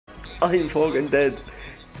I'm fucking dead.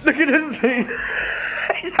 Look at this thing.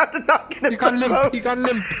 He's had to knock in He got limp. He got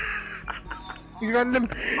limp. He got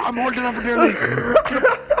limp. I'm holding on for dear life.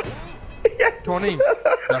 Yes. Tony,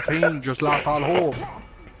 the fiend just lost all hope.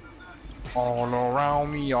 All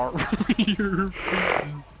around me are your feet.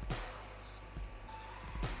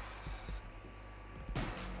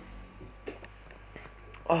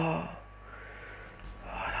 Oh,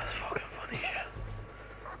 that's fucking funny shit.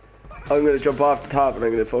 I'm gonna jump off the top and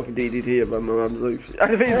I'm gonna fucking DDT him on my mom's life.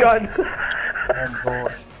 I think he's gone. Oh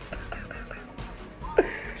god.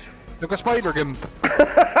 Look, a spider gimp.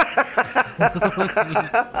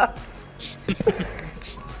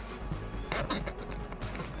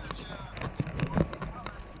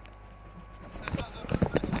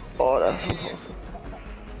 Oh, that's so fun.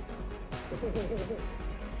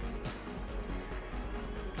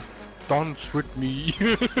 Dance with me.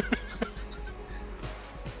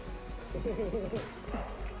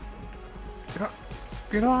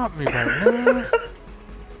 Get off me, Bowler.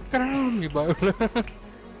 Get off me, Bowler.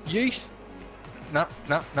 Yeet. No.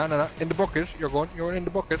 In the bucket. You're in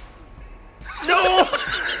the bucket. No!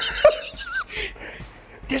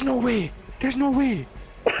 There's no way. There's no way.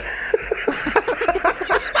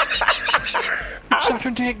 Stop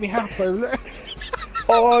and take me half, Bowler.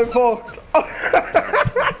 Oh, I'm fucked.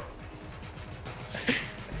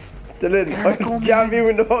 Dylan, I can jam you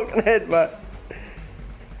in the fucking head, man.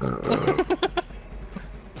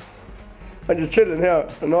 I'm just chilling here,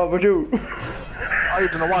 and all but you. I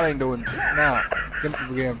don't know what I'm doing. Nah, get into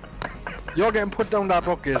the game. You're getting put down that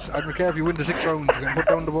bucket. I don't care if you win the 6 rounds, you're getting put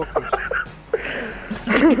down the bucket.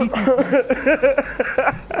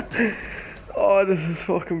 Oh, this is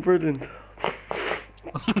fucking brilliant.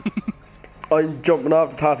 I'm jumping off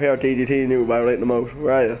the top here, DDT you by letting them out.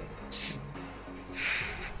 Where are you?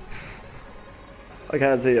 I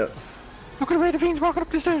can't see it. Look at the way the fiend's walking up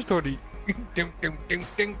the stairs, Tony. Ding.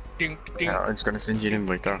 Yeah, I'm just gonna send you an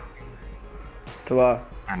invite there. To what?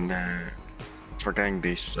 And it's for Gang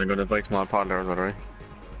Beasts. I'm gonna invite small paddlers, alright?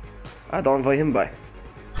 I don't invite him by.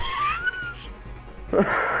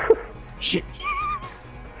 Shit.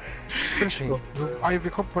 Finish me. I have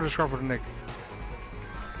your cup for the scrub of the neck.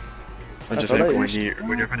 I just like when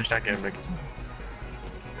you finish that game, like.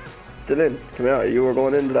 Dylan, come here. You were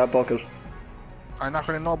going into that bucket. I'm not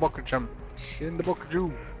going in no bucket, Jim. Get in the bucket,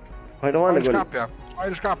 you. I don't want to go. I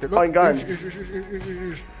just scrapped it. Look. I'm gone. What do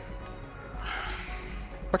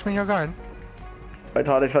you mean you're gone? I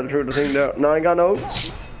thought I fell through the thing there. No, I got no.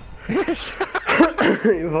 Yes.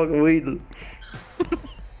 You fucking weedle.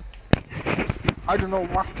 I don't know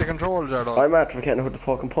what the controls are though. I'm advocating with the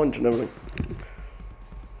fucking punch and everything.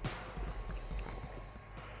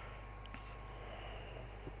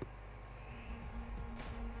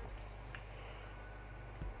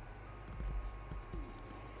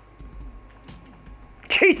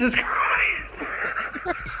 Jesus Christ!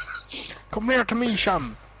 Come here to me,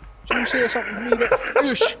 Sham. Can you say something to me that...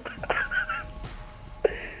 Oosh!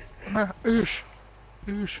 Come here, oosh.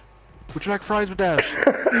 Oosh. Would you like fries with that?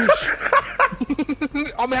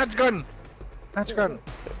 Oosh. Oh, my hand's gone. Hand's gone.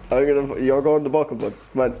 You're going to the bucket, bud.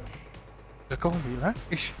 Come on. They're going to be, huh?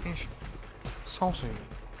 Ish. Saucy.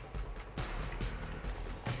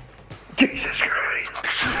 Jesus Christ!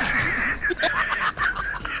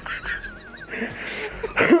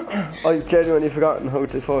 I've genuinely forgotten how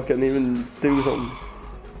to fucking even do something.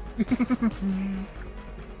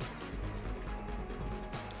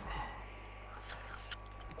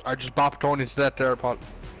 I just bopped Tony to that there, Paul.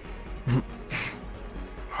 Oh,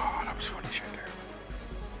 that was funny shit there.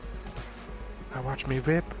 Now watch me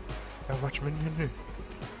whip. Now watch me do.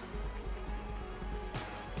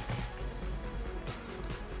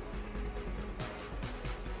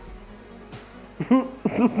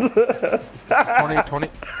 Tony,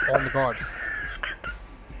 oh my god.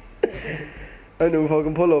 I know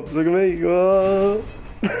fucking pull up, look at me. Oh.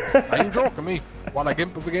 Are you joking me? While I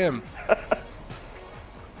gimp of the game.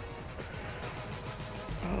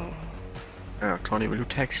 Tony, will you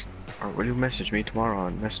text or will you message me tomorrow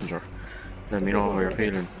on Messenger? Let me know how you're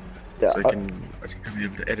feeling. Yeah, so I think I'll be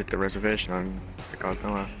able to edit the reservation on the God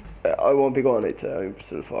now. I won't be going it. I'm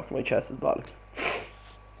still fucking, my chest is bollocks.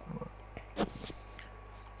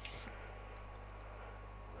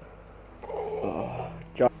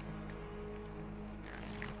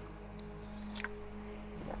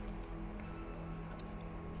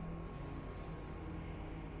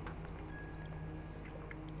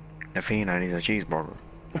 The fiend, I need a cheeseburger.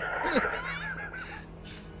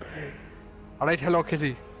 Alright, Hello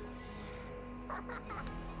Kitty.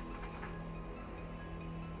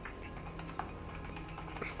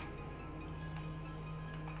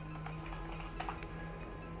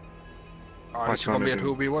 Oh, What this is you gonna be a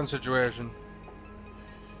wanna do? 2v1 situation.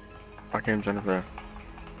 What game's on there?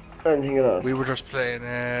 Anything at all. We were just playing,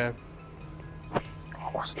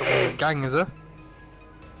 what's the one? Gang, is it?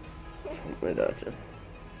 Something like that, yeah.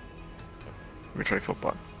 We try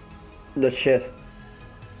football. The shit.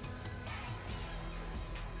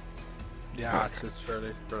 Yeah, it's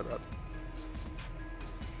fairly bad. Alright,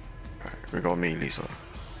 we go melee, so.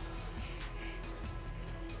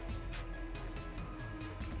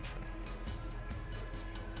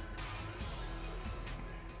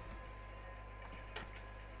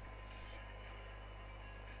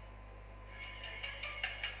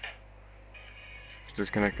 It's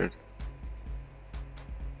disconnected.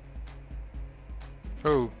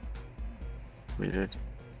 Oh, We did.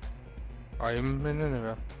 I'm in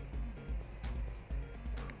anyway.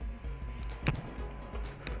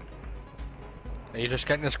 Are you just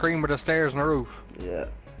getting a screen with the stairs and the roof? Yeah.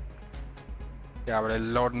 Yeah, but I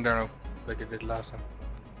loading there now, like I did last time.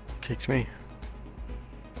 Kicked me.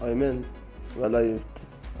 I'm in. Well, Oh,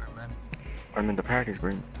 man. I'm in the party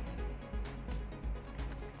screen.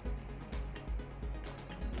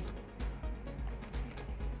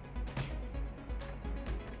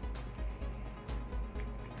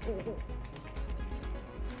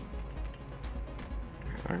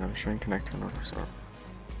 I'm gonna try and connect to another server.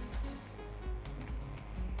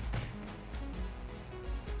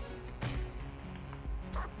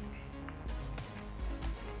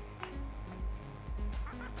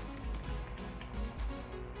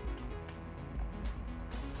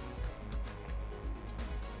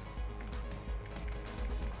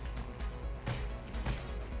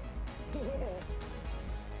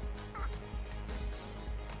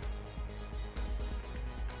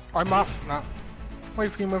 I'm off now. Why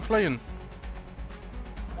for you flying?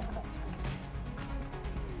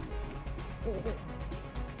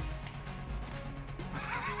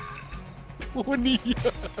 Tony!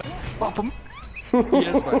 Pop him!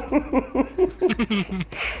 Yes, man.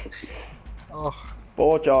 Oh.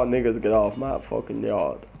 Both y'all niggas get off my fucking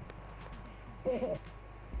yard.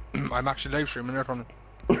 I'm actually live streaming there, Tony.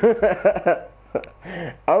 I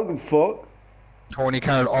don't give a fuck. Tony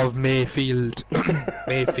Carroll of Mayfield.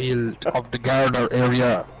 Mayfield of the Garner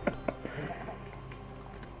area.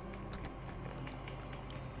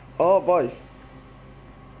 Oh, boys.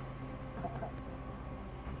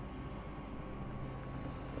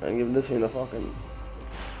 I'm giving this one a fucking...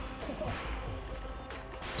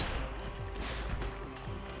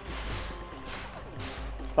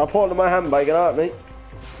 Stop holding my hand by, get out, mate.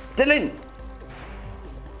 Dylan!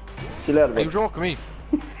 See you later, Are you bud. joking me?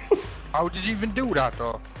 How did you even do that,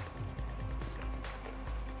 though?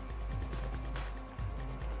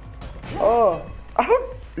 Oh.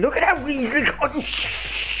 Oh, look at that weasel cunt.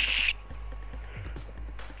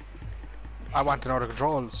 I want to know the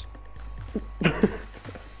controls.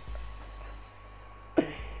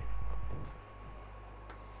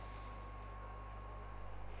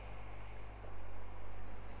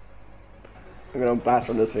 I'm gonna bash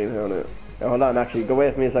on this thing here now. Yeah, hold on, actually, go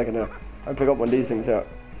wait for me a second now. I'll pick up one of these things here.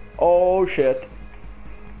 Oh shit.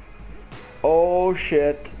 Oh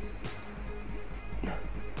shit.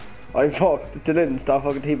 I'm fucked. Dylan, stop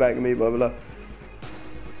fucking teabagging me, blah blah blah.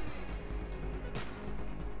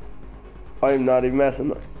 I'm not even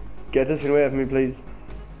messing. Get this thing away from me, please.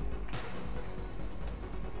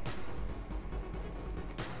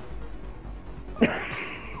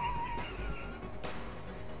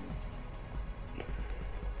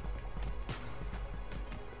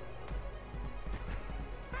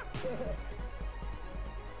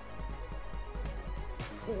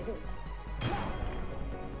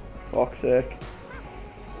 Fuck's sake.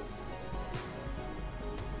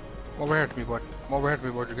 Come over here to me, bud. Come over here to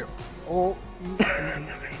me, bud. You get. Oh.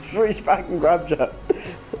 Reach back and grab you.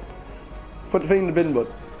 Put the thing in the bin, bud.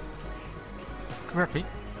 Come here, Pete.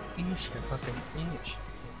 Eesh, you fucking eesh.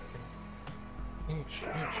 Eesh,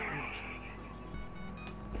 eesh, eesh.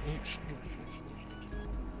 Eesh, eesh.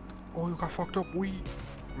 Oh, you got fucked up. Wee.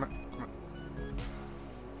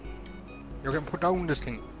 You're getting put down this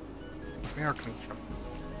thing. Come here, Clint.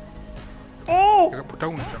 Oh! You're getting put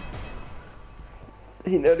down, Jim.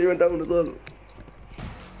 He nearly went down as well.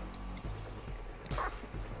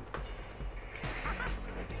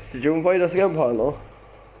 Did you invite us again, Paul? No?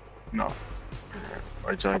 No.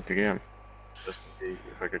 I joined the game. Just to see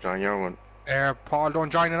if I could join your one. Paul, don't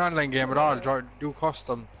join an online game at all. Do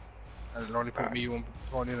custom. And it'll only put me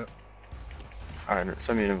one in it. Alright,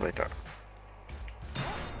 send me an invite there.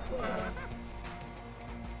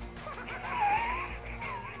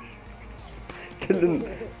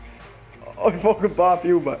 Dylan, I fucking bop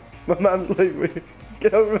you, man. My man's like,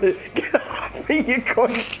 get over me. Get off me, you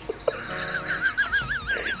cunt.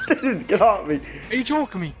 Didn't get off me. Are you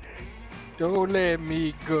joking me? Don't let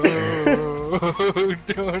me go.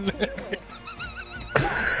 Don't let me.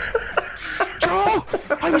 Joe!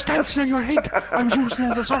 I was dancing on your head. I was using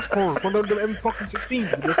it as a surfboard. One of the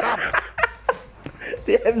M16. Would you stop?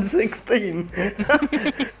 The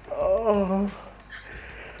M16. Oh.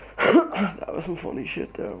 That was some funny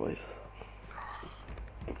shit there, boys.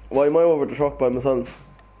 Why am I over the truck by myself?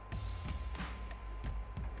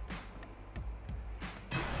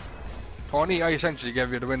 Tony, I essentially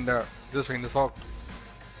gave you the win there. This thing is fucked.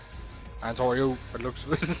 And so are you, it looks.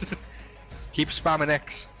 Keep spamming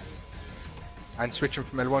X. And switching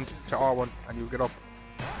from L1 to R1 and you get up.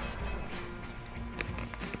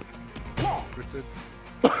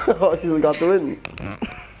 Oh, she's got the win.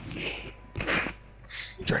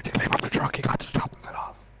 He tried to climb up the truck, he got to the top and fell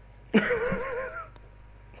off.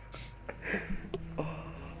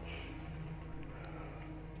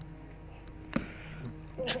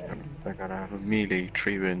 I gotta have a melee,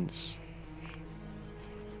 3 wins.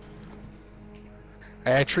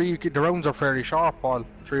 The rounds are fairly sharp, Paul.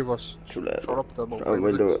 3 of us. Too late. Shut up, though. And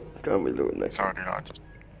we'll do it. And we'll do it next Sorry, time. not.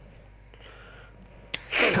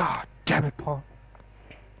 God damn it, Paul.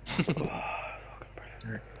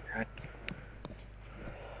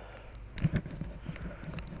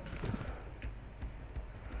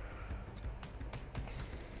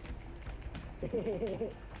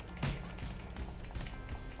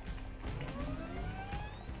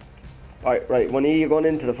 Right, when are you going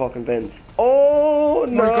into the fucking bends? Oh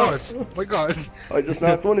no! My God, my God. I just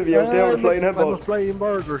knocked one of you out there with a flying I'm a headbutt. flying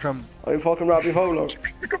bird or something. I'm fucking Robbie Fowler.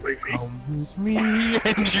 Come with me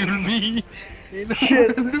and you'll be in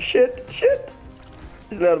Shit!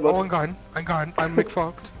 Isn't that about? Oh, I'm gone. I'm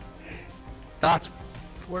McFucked. That's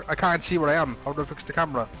where I can't see where I am. How do I fix the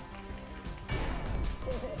camera?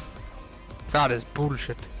 That is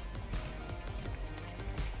bullshit.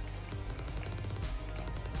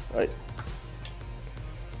 Right.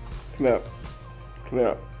 Come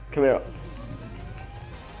here.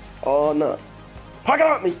 Oh no. Pack it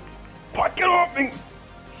off me!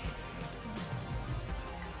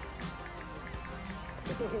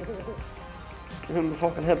 Give him the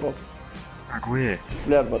fucking headbutt. Back away.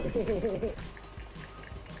 Headbutt.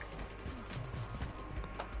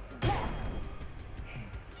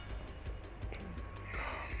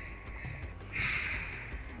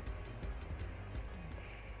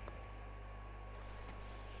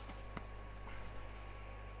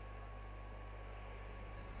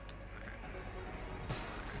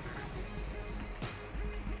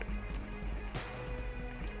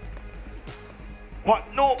 What?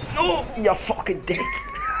 No! You fucking dick!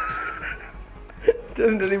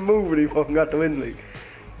 Didn't he move when he fucking got the win league?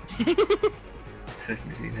 Says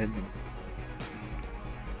machine head.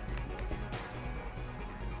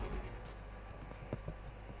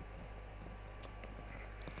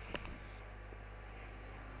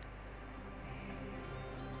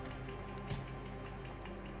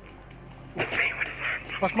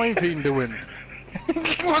 What's my fiend doing?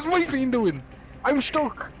 What's my fiend doing? I'm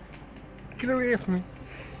stuck. Get away from me.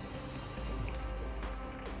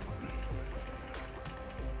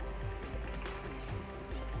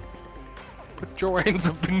 Put your hands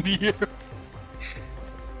up in the air.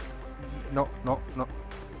 No.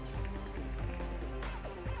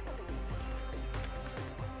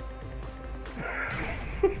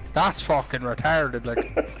 That's fucking retarded, like.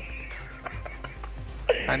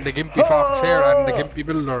 And the gimpy fox here and the gimpy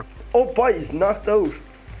builder. Oh boy, he's knocked out.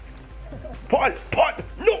 Paul!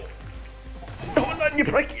 No! Hold on, you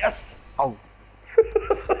prick, yes! Oh.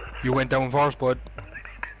 You went down first, bud.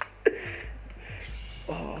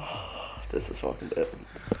 Oh, this is fucking dead.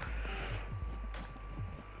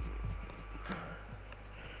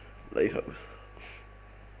 Lighthouse.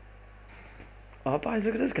 Oh boys,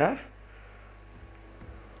 look at this calf.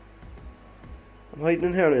 I'm hiding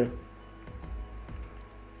in here now.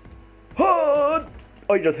 Oh!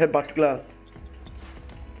 I just head back to glass.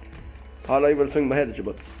 Paul, I will swing my head at you,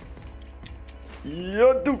 but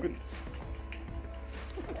you're doing.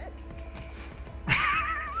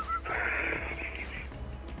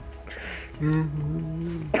 Wait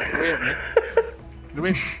a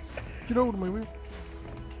minute. Get out of my way.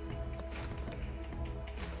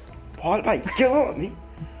 Paul, mate, get on me.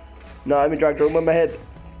 No, I'm dragged around with my head.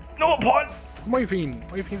 No, Paul! My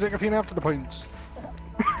fiend's like a fiend after the points.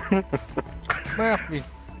 Laugh me.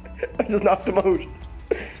 I just knocked him out.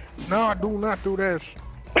 No, do not do that.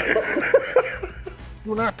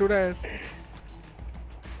 Do not do that.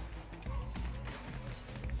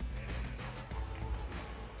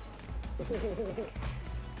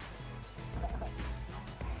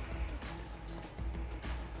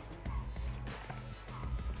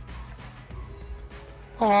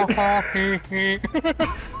 Oh,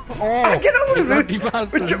 oh, Get out you of bloody it!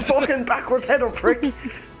 bastard. With your fucking backwards head up, prick!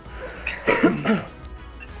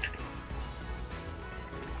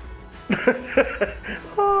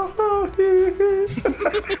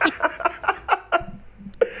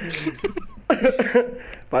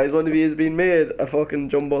 Boys, one of you has been made a fucking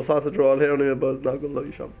jumbo sausage roll here now, but it's not gonna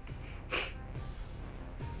lie, Sean.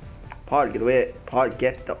 Paul, get away. Paul,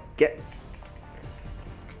 get.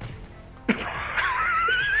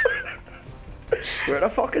 Where the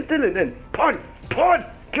fuck is Dylan then? Paul,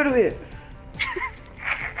 get away.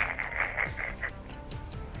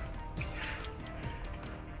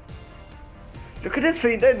 Look at this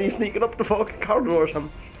fiend then, he's sneaking up the fucking corridor or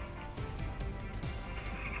something.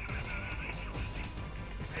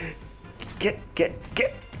 Get.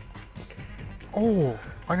 Oh,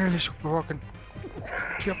 I nearly shook the fucking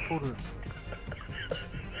chip puddle.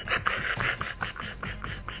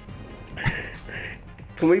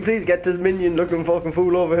 Can we please get this minion looking fucking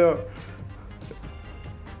fool over here?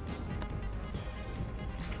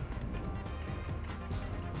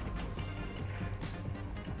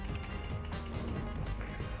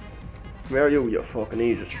 Where are you, you fucking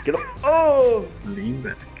idiot? Get up! Oh! Lean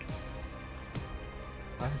back.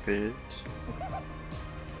 Hi, bitch.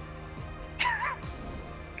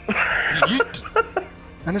 Yeet!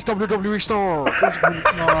 And it's WWE store!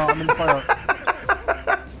 No, I'm in the fire.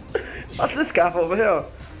 What's this gap over here?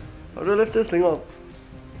 How do I lift this thing up?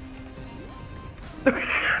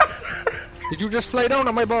 Did you just fly down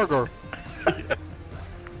on my burger?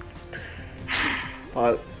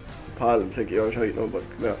 Paul, I'm sick of your shite now, but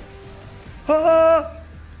come here. Ah!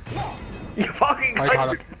 You fucking I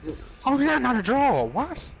got it. How did I not a draw?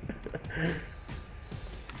 What?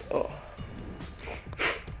 Oh.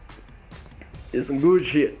 It's some good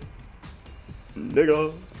shit.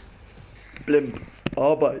 Nigga. Blimp.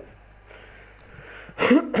 All boys.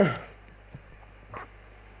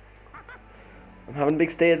 I'm having a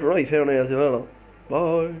big stage right here now, as you know.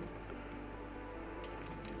 Bye.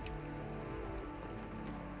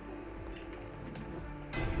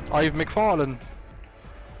 I've McFarlane.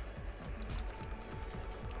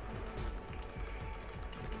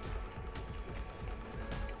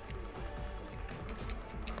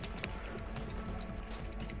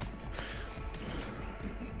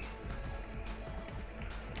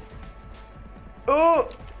 Oh!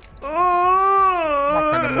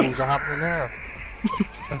 What kind of Oh! moves are happening there?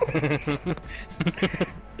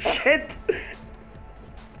 Shit!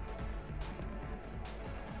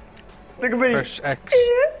 Look at me! Press X.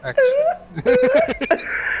 X.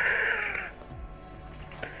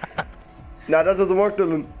 Nah, that doesn't work,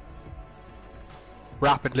 Dylan.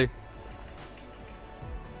 Rapidly.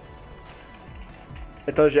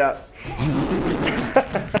 It does, yeah.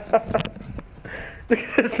 Look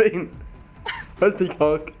at this thing. How's the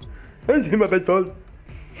cock? How's he my best bud?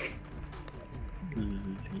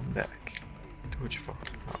 Lean back. Do what you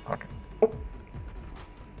fucking. Oh, okay.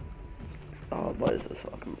 Oh, why is this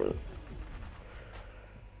fucking brilliant?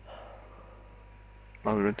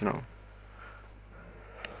 Oh, we went to know.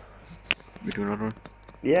 We do another one?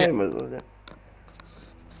 Yeah, I might as well, yeah.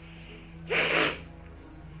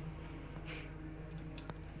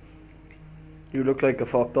 You look like a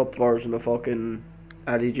fucked up version of fucking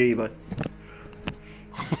Ali G, but.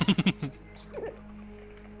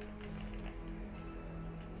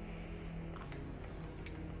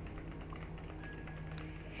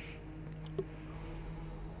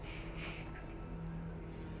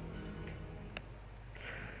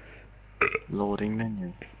 Loading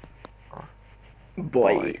menu.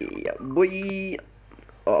 Boy.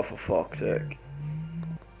 Oh, for fuck's sake.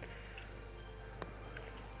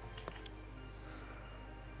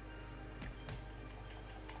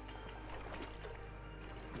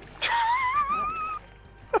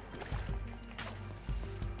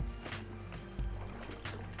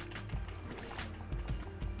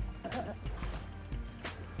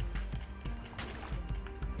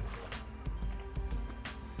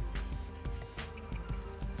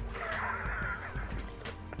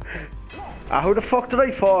 How the fuck did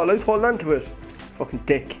I fall? I was holding on to it. Fucking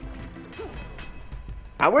dick.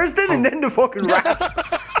 Where's Dylan then, the fucking rat?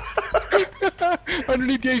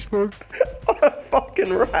 Underneath the iceberg. What a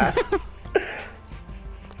fucking rat.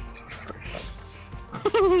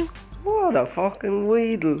 What a fucking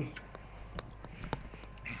weedle.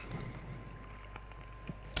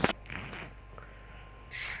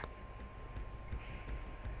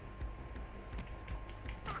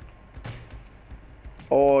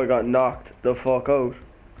 Oh, I got knocked the fuck out.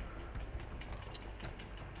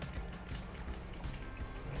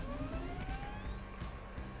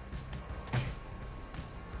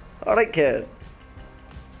 Alright, kid.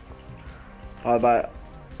 I bet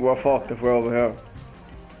we're fucked if we're over here.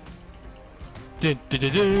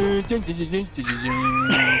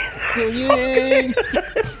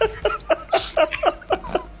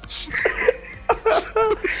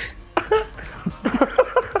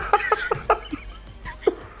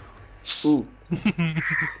 Ooh.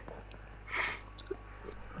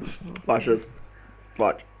 Watch this.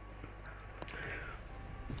 Watch.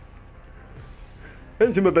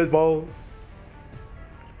 Here's my baseball.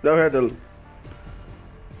 No handle.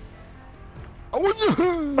 I want you.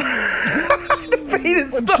 Feet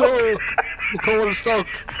is I'm stuck. sorry. The coal is stuck.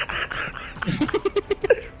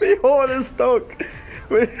 My horn is stuck.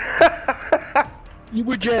 You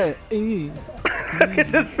would jet. Look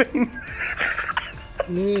at this thing.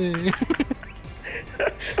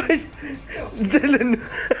 Dylan.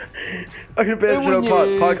 I can bear show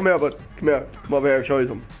Paul, come here, bud. Come here. Come over here, I'll show you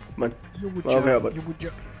something. Come on. Come over here, bud.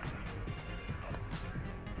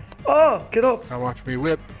 Oh, get up. Now watch me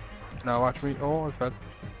whip. Now watch me. Oh, I fell.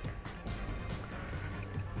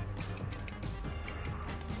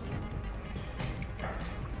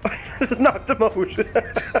 I just knocked him out.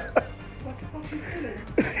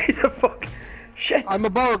 He's a fuck. Shit. I'm a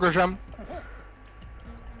burger, Sam.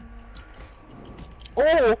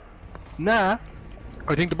 Oh! Nah.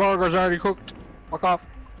 I think the burger's already cooked. Fuck off.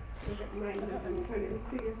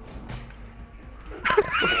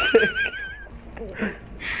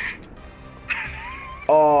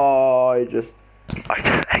 Oh, I just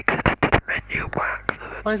exited the menu box.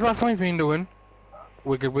 What's my been doing?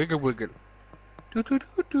 Wiggle, wiggle, wiggle. Do do do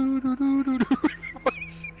do do do do do.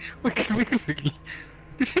 Wiggle, wiggle, wiggle.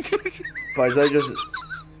 Guys, I just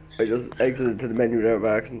exited to the menu there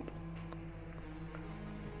by accident.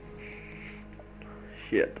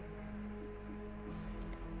 Shit.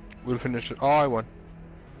 We'll finish it. Oh, I won.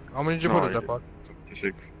 How many did you put at that pot?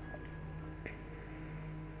 76.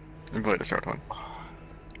 Invite the start one.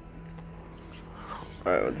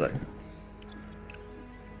 Alright, one sec.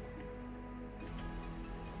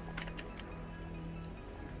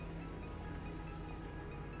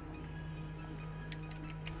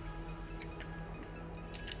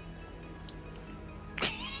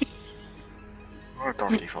 Oh,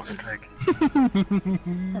 dirty fucking pig.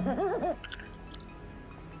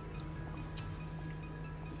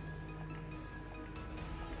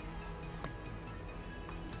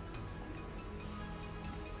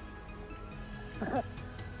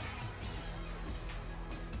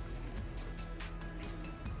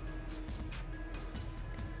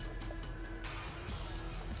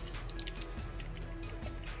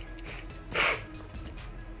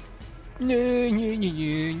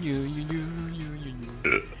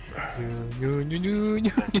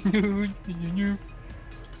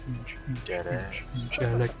 Get it.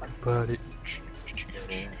 I like my body.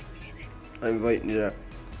 I'm inviting you there.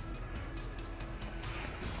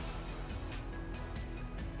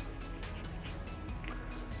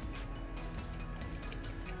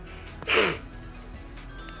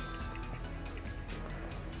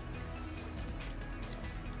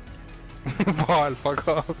 Ball, fuck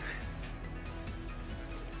off.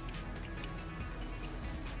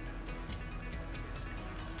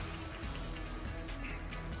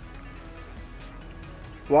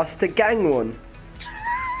 What's the gang one?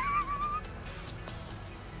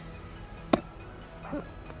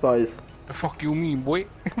 Guys. The fuck you mean, boy?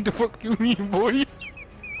 The fuck you mean, boy?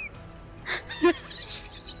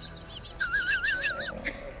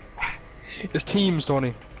 It's teams,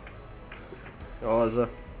 Tony. Oh, is it?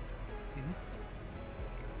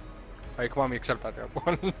 Hey, come on, me accept that there,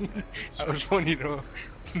 Paul. That was funny though.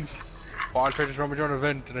 Paul tried to throw me during an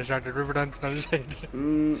event and I started river dancing on his head.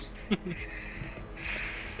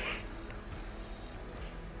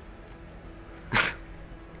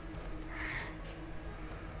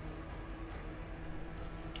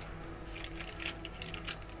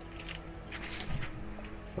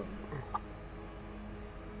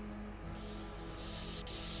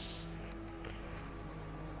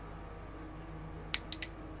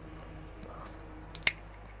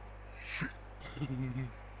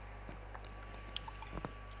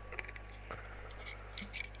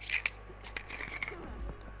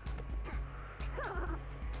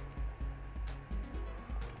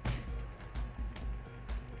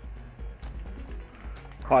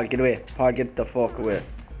 Paul, get away. Paul, get the fuck away.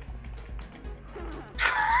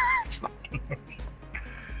 It's not.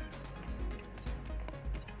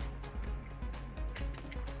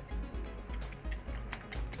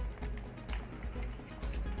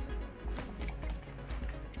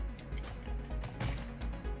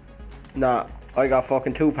 Nah, I got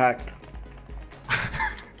fucking 2-packed.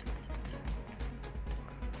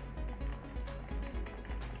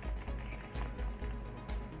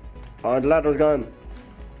 Oh, the ladder's gone.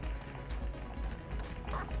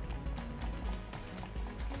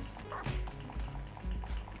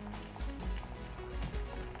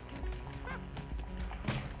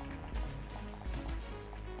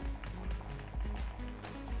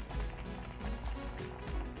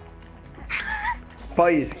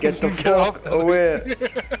 Boys, get the Get fuck off. away.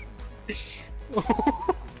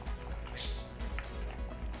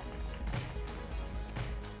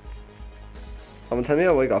 Someone tell me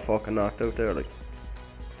how I got fucking knocked out there, like.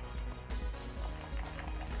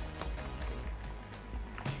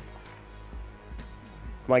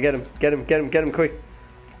 Come on, get him, quick.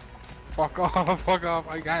 Fuck off,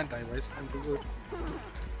 I can't, I'm too good.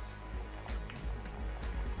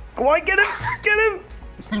 Come on, get him!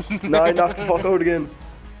 No, I knocked the fuck out again.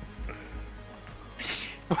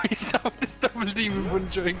 Why stop this double demon one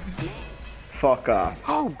joint? Fuck off.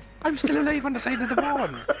 Oh, I'm still alive on the side of the wall.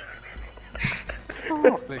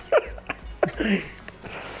 Oh, like.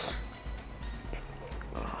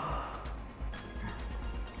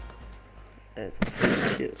 That's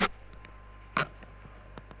pretty shit.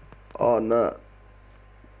 Oh no.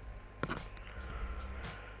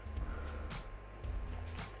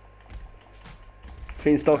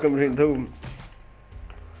 Been stuck in between the two of them.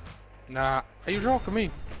 Nah, are you joking me?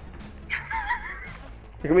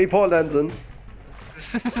 Look at me pole dancing.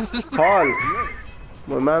 Paul!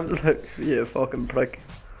 My man's like, you fucking prick.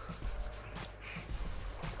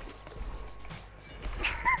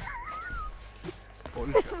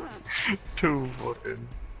 Two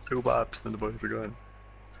baps and the boys are gone.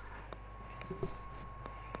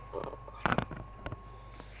 Of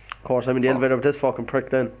course, I'm in the elevator with this fucking prick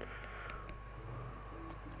then.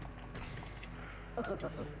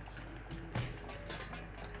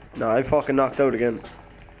 No, I fucking knocked out again.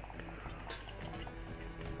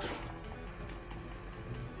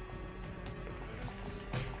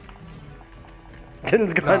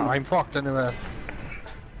 Dylan's gone. Nah, I'm fucked anyway.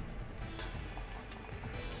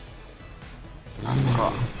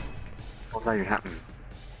 What's that happening?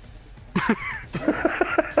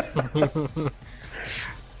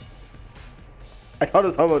 I thought it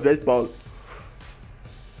was talking about baseball.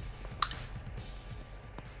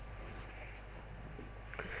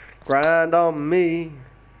 Grind on me.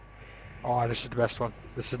 Oh, this is the best one.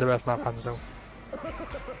 This is the best map, hands down.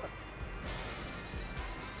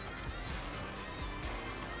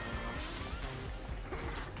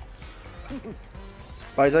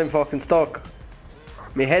 Guys, I'm fucking stuck.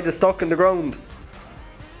 My head is stuck in the ground.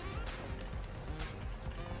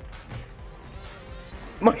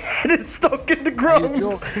 My head is stuck in the ground.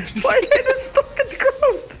 My head is stuck in the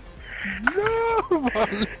ground. No,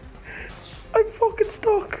 man. I'm fucking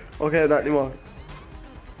stuck. Okay, not anymore.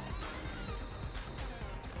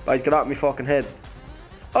 Guys, get out of my fucking head.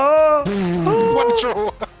 Oh! One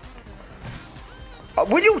Oh! throw.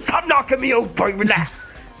 Will you stop knocking me out, boy? Relax.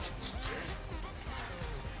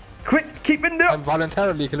 Quit keeping there. I'm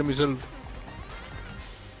voluntarily killing myself.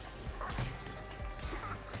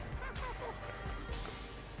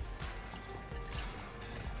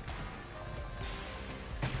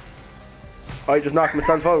 I just knocked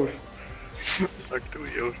myself out. Sucks to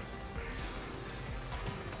you.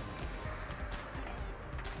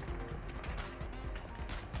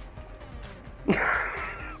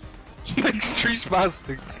 Like street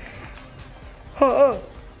spastic. Oh,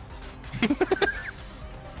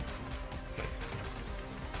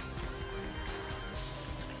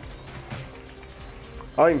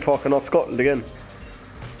 I'm fucking off Scotland again.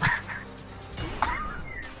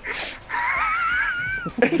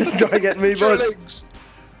 Try getting me, Your bud. legs.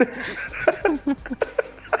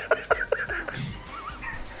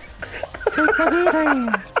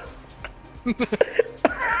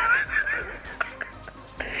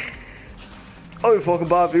 Oh, fucking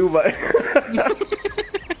Bob, you, mate.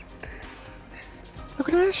 Look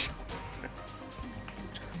at this.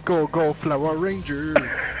 Go, go, Flower Ranger.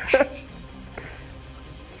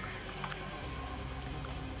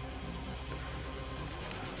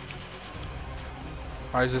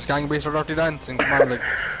 Alright, is this gang based on Dirty Dancing? Come on, like.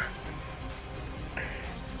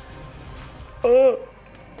 Oh.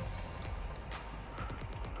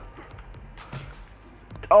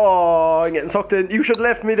 Oh, I'm getting sucked in. You should have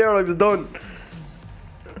left me there, I was done.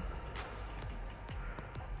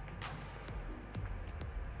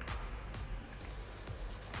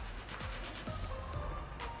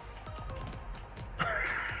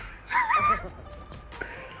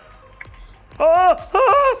 Oh,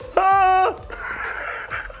 oh, oh.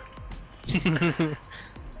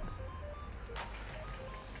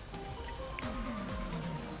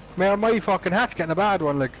 Man, my fucking hat's getting a bad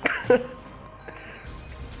one, like.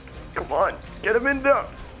 Come on, get him in there.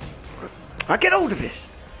 I get out of it!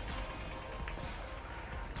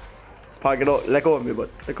 Pa, get out. Let go of me, bud.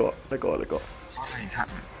 Let go. Let go. Let go. What ain't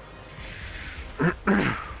happening?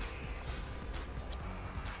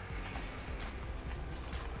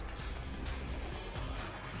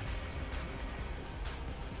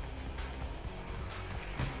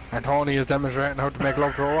 And Tony is demonstrating how to make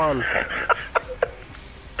love to a wall.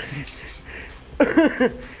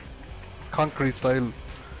 Concrete style.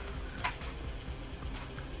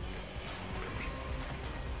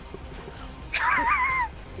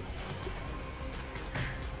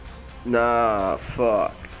 Nah,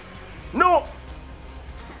 fuck. No!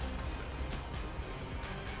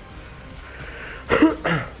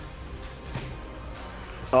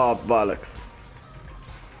 Oh, bollocks.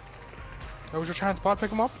 That was your chance, Paul,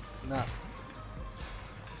 pick him up? Nah.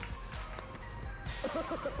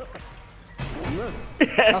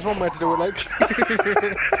 That's one way to do it, like.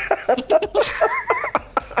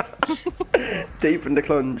 Deep in the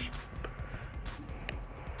clunge.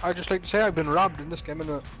 I just like to say I've been robbed in this game,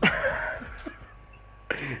 innit?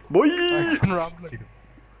 Boy! I've been robbed. Like.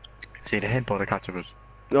 See the headbutt I catch of it.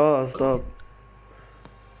 Oh, stop.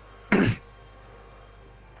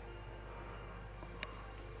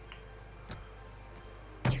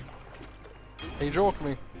 Are you joking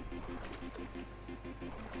me?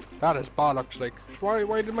 That is bollocks, like.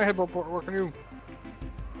 Why did my headbutt work on you?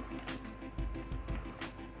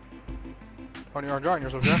 Tony, you're enjoying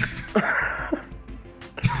yourself, yeah?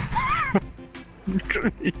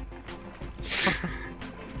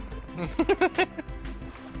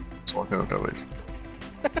 It's working out that way.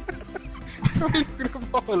 Look at the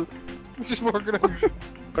ball. It's just working out.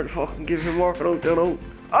 I'll fucking give him working out, you know.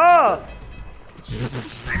 Ah!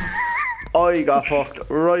 I got fucked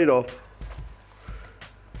right up.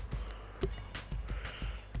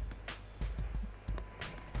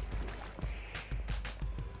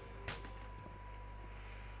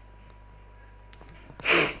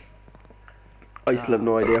 I still have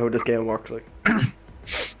no idea how this game works, like.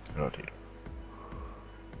 Oh, dude.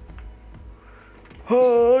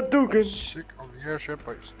 Oh, Dugan! Sick of your shit,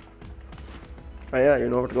 boys. Oh yeah, you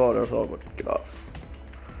know where to go there, so but get off.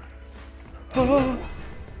 Oh,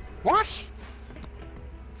 What?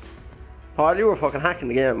 Paul, you were fucking hacking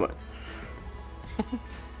the game, man.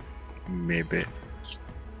 Maybe.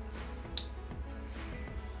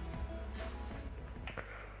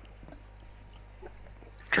 The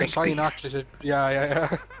Drink sign beef. actually said,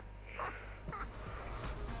 yeah.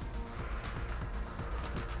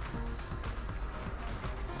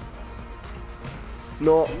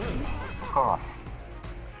 No. Fuck off.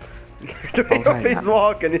 The way up Okay. he's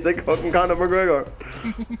walking, he's like fucking Conor McGregor.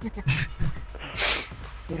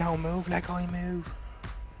 You don't move like I move.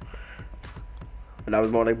 And that was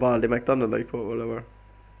more like Baldy McDonald, like, but whatever.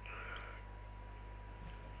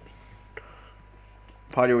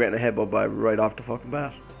 Paul, you were getting a headbutt by right off the fucking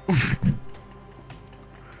bat.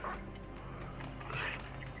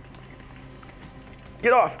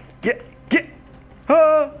 Get off! Get!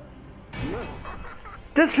 Ah!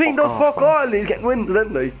 This thing does off, fuck all, he's getting wins,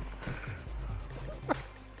 isn't he?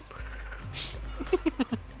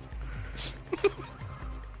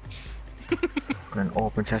 An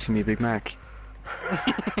open sesame Big Mac.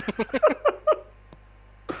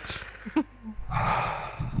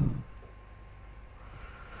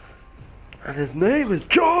 And his name is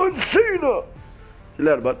John Cena! See you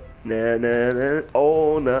later, bud. Na na na,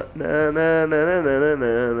 oh na na na na na na na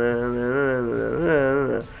na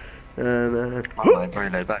na na. I'm very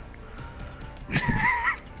laid back.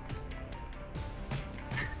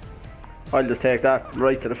 I'll just take that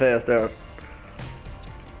right to the face there.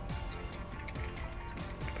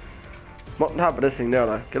 I'm up on top of this thing there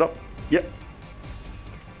now. Get up. Yep.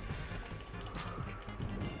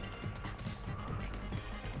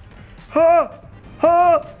 Ha!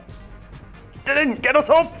 Ha! Didn't get us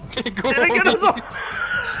up! Didn't get us up!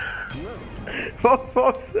 For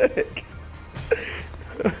fuck's sake!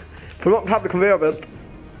 Put him up on top of the conveyor belt.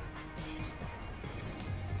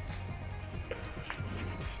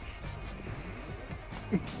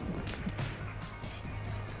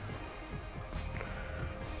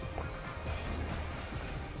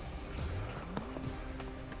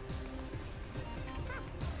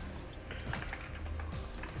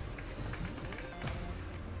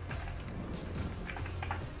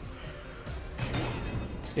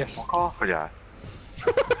 Yes. Fuck off with ya.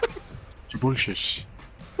 It's bullshit.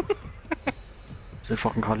 It's a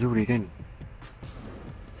fucking Call of Duty again.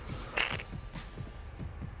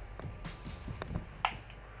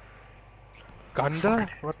 Ganda?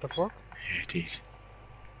 What the fuck? Yeah, it is.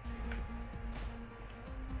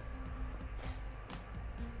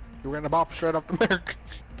 You were getting a bop straight up the mark.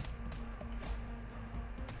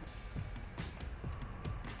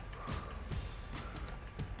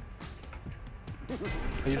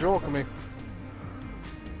 you joking me?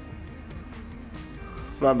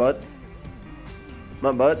 Come on, bud. Come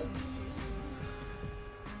on, bud.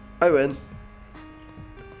 I win.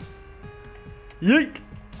 Yeet!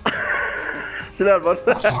 See that, bud?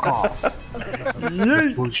 Fuck off.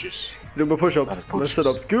 Yeet! Bullshit. Do my push-ups, That is my bullshit.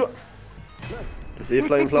 sit-ups. Go! You see a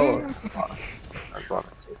flying flower? That's right.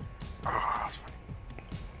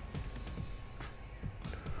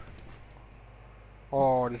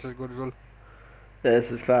 Oh, this is good as well. Yeah,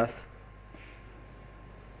 this is class.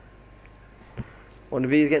 One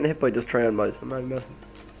of these getting hit by just trying mice, I'm not messing.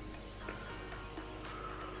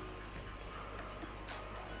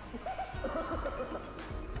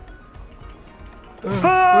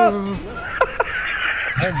 Ah!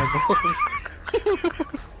 Oh my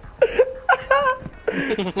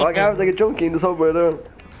god. Like I was like a junkie in the subway there.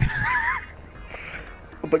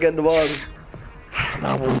 Up against the wall.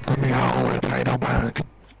 Now we'll put me out with I don't panic.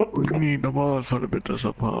 We need them all for the bit of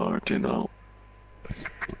support, you know.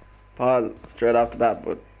 Paul, straight off the bat,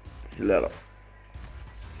 but see you later.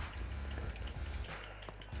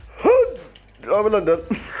 Over London.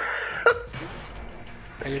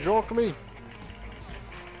 Are you joking me?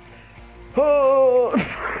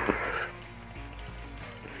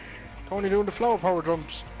 Tony doing the flower power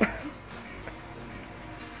jumps.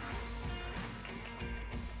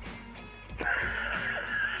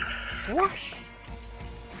 What?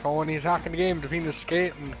 Tony's hacking the game between the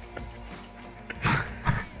skating.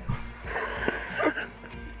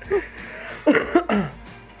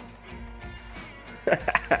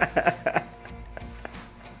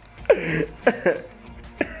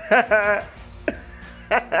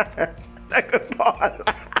 Paul.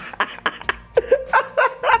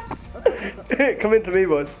 Come into me,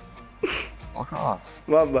 bud. Fuck off.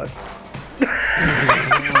 Come on, bud.